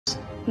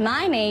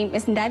My name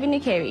is Ndavi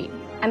Nokeri.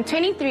 I'm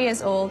 23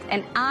 years old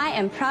and I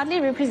am proudly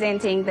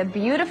representing the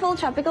beautiful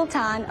tropical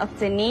town of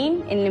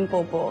Tanin in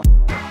Limpopo.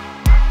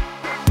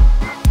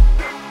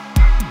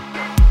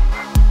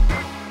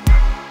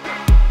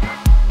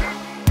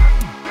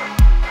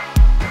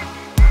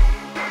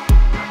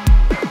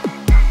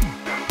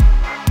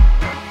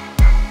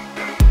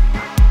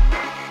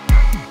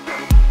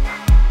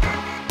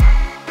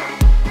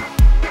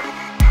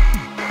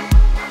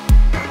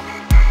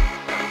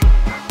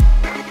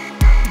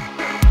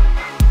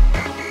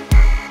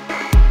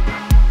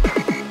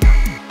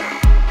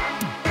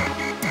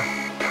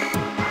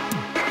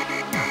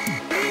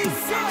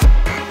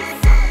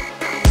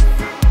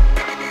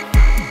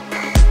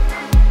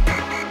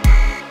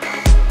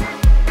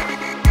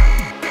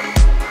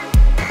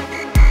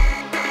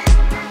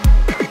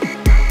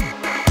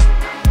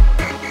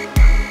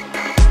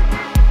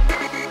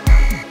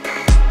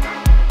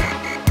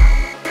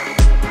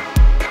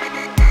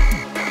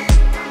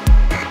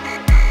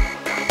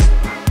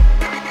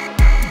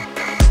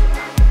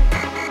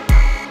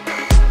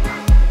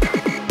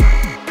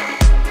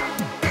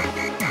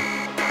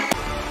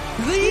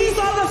 These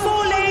are the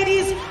four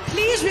ladies.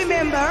 Please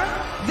remember,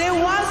 there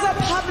was a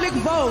public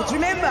vote.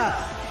 Remember,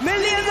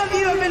 millions of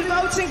you have been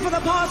voting for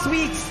the past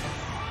weeks.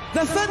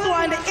 The fifth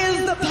one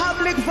is the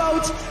public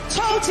vote,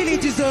 totally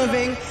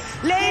deserving.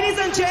 Ladies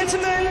and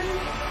gentlemen,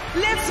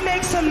 let's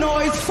make some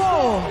noise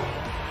for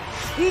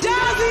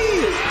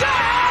Ndavi!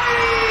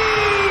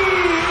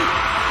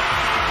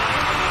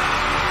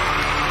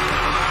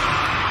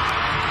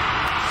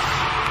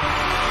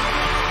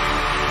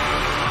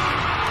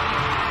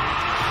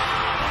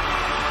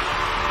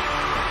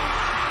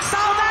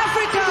 South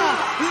Africa,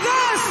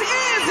 this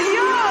is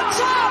your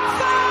top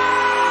 5!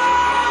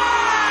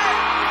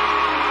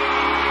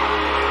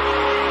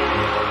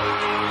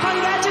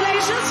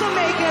 Congratulations for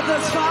making it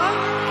this far.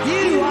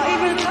 You are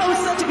even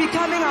closer to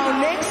becoming our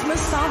next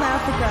Miss South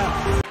Africa.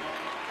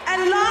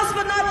 And last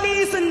but not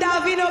least,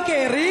 Ndavi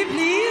Nokeri,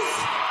 please.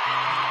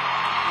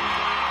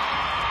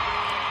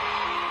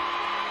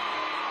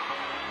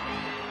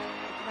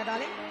 My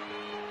darling.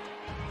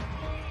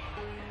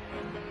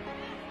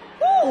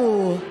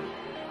 Ooh.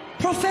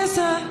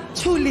 Professor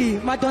Chuli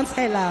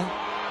Madonsela.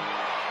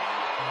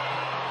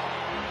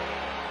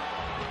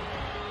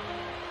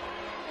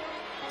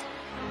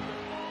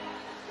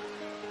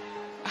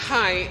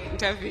 Hi,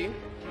 Ndavi.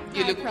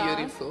 You Hi, look Prof.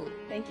 beautiful.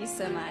 Thank you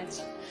so much.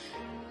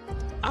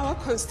 Our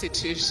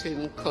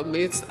Constitution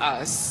commits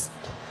us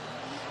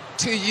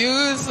to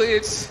use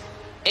it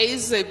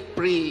as a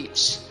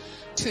bridge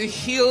to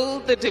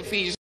heal the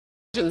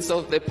divisions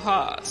of the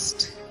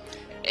past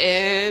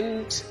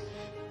and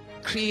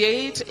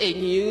create a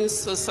new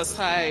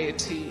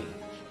society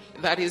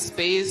that is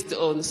based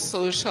on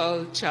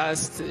social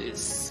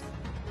justice.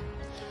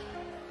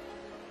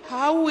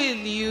 How will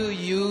you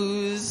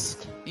use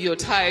your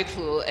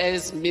title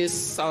as Miss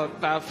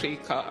South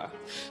Africa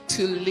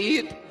to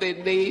lead the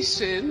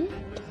nation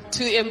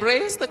to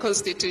embrace the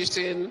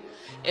Constitution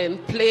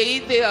and play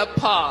their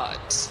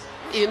part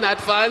in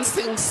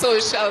advancing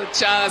social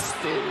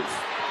justice?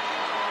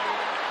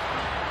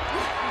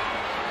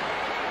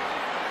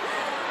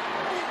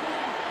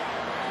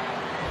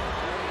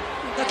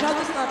 The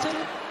clock is started.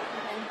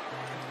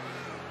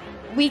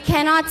 We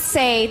cannot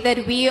say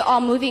that we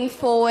are moving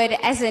forward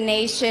as a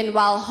nation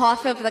while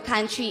half of the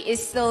country is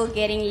still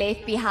getting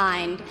left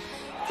behind.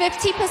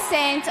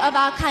 50% of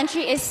our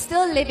country is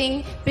still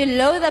living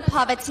below the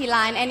poverty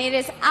line, and it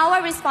is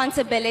our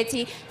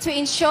responsibility to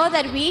ensure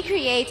that we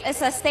create a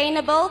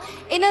sustainable,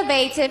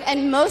 innovative,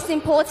 and most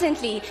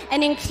importantly,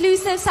 an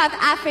inclusive South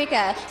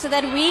Africa so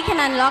that we can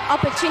unlock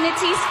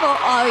opportunities for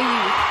our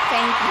youth.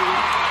 Thank you.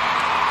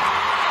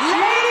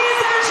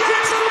 Ladies and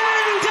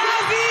gentlemen,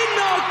 Ndavi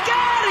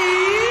Nokeri.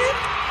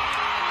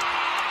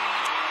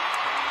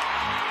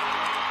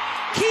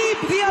 Keep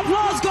the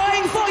applause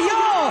going for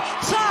your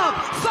top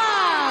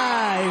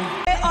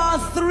 5. There are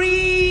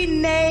 3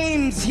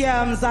 names here,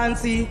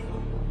 Mzansi.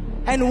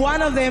 And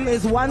one of them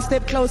is one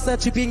step closer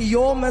to being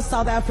your Miss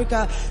South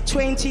Africa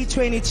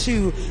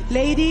 2022.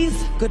 Ladies,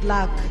 good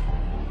luck.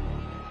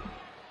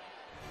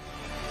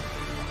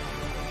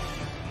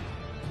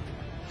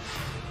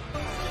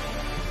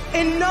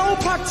 In no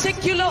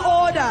particular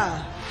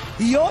order,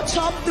 your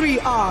top 3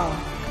 are: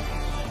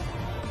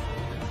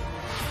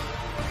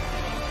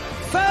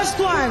 first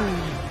one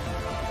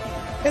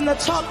in the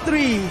top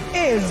 3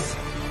 is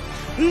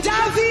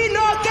Ndavi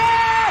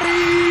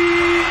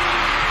Nokeri.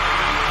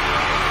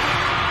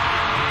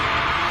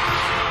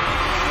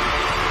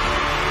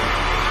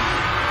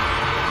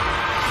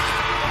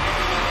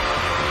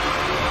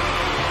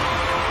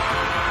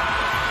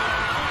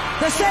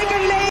 The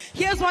second lady.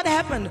 Here's what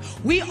happened.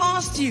 We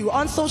asked you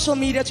on social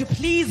media to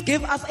please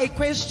give us a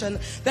question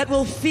that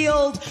will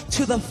field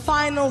to the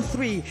final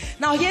 3.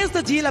 Now here's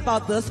the deal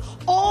about this.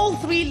 All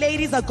 3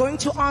 ladies are going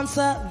to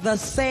answer the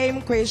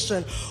same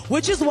question,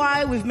 which is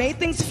why we've made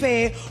things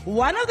fair.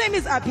 One of them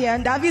is up here,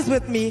 and Ndavi's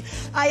with me.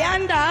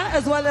 Ayanda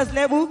as well as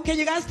Lebu. Can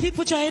you guys please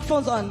put your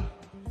headphones on?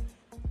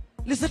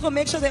 Listen,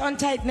 make sure they're on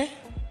tight, ne?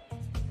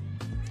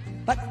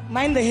 But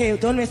mind the hair,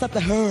 don't mess up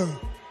the her.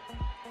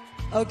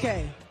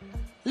 Okay.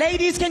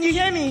 Ladies, can you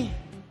hear me?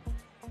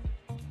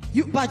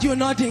 But you're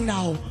nodding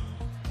now.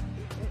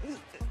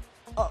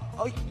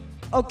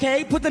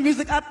 Okay, put the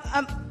music up.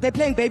 They're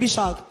playing Baby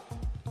Shark.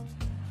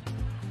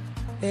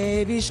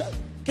 Baby Shark.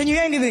 Can you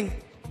hear anything?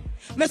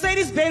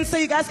 Mercedes-Benz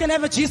say you guys can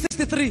have a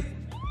G63.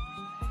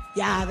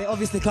 Yeah, they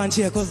obviously can't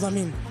hear because, I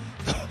mean,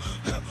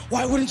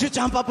 why wouldn't you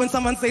jump up when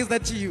someone says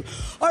that to you?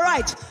 All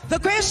right, the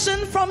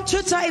question from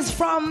Twitter is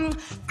from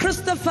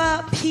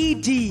Christopher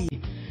PD.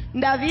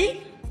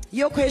 Ndavi,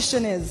 your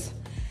question is,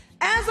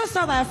 as a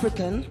South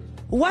African,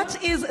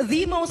 what is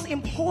the most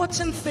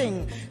important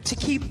thing to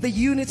keep the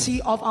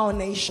unity of our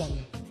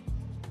nation?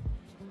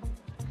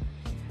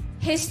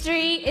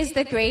 History is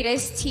the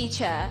greatest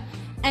teacher.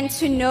 And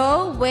to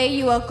know where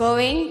you are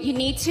going, you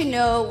need to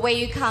know where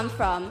you come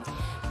from.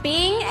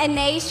 Being a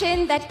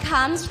nation that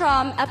comes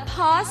from a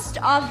past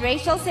of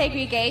racial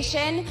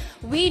segregation,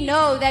 we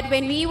know that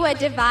when we were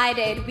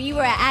divided, we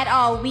were at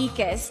our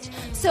weakest.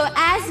 So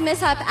as Miss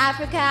South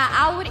Africa,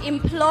 I would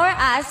implore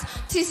us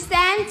to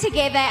stand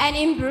together and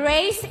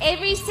embrace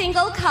every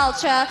single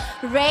culture,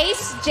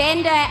 race,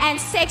 gender, and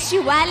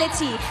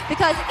sexuality,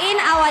 because in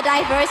our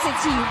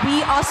diversity,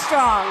 we are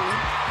strong.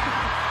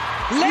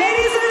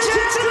 Ladies and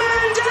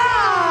gentlemen,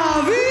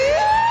 Ndavi!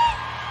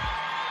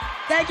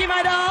 Thank you,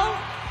 my doll.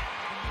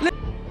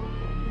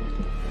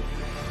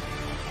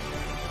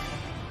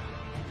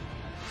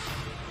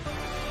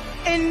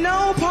 In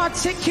no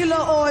particular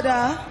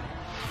order,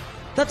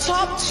 the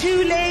top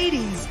 2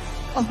 ladies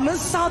of Miss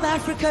South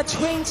Africa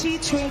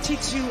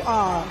 2022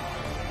 are...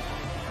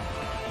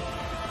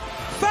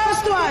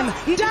 First one,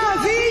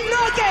 Ndavi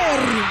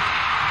Nokeri.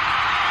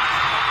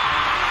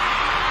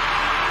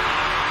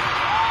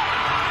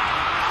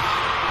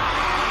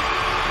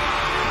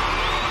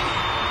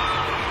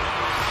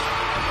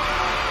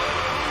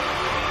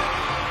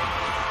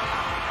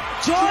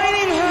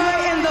 Joining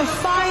her in the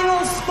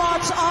final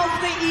spot of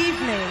the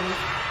evening,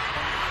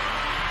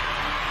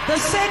 the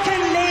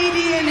second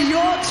lady in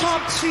your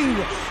top 2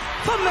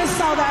 for Miss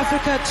South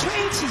Africa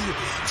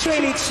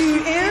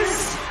 2022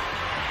 is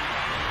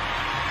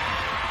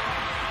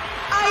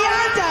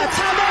Ayanda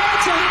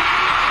Tabata.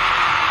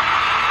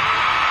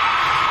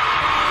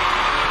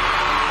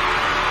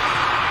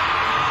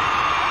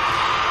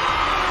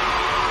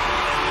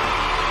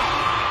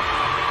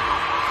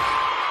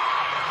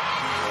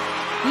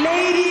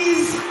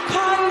 Ladies,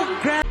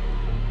 congrats.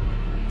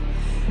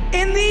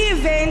 In the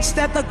event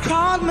that the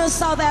crowned Miss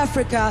South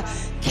Africa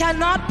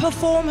cannot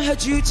perform her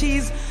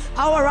duties,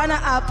 our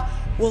runner-up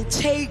will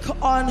take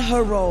on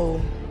her role.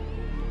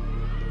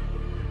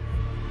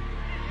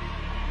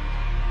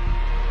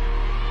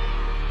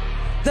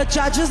 The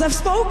judges have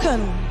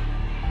spoken.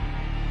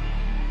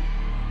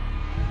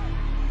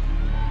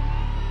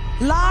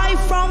 Live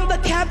from the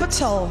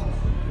capital,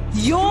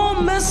 your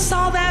Miss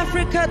South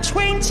Africa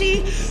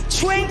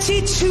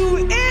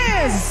 2022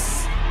 is...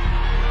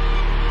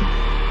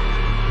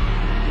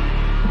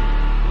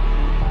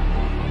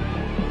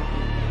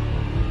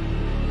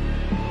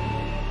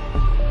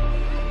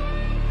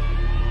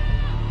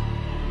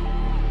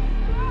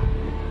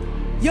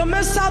 Your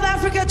Miss South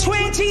Africa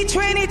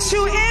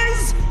 2022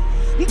 is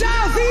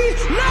Ndavi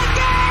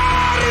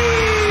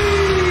Nokeri!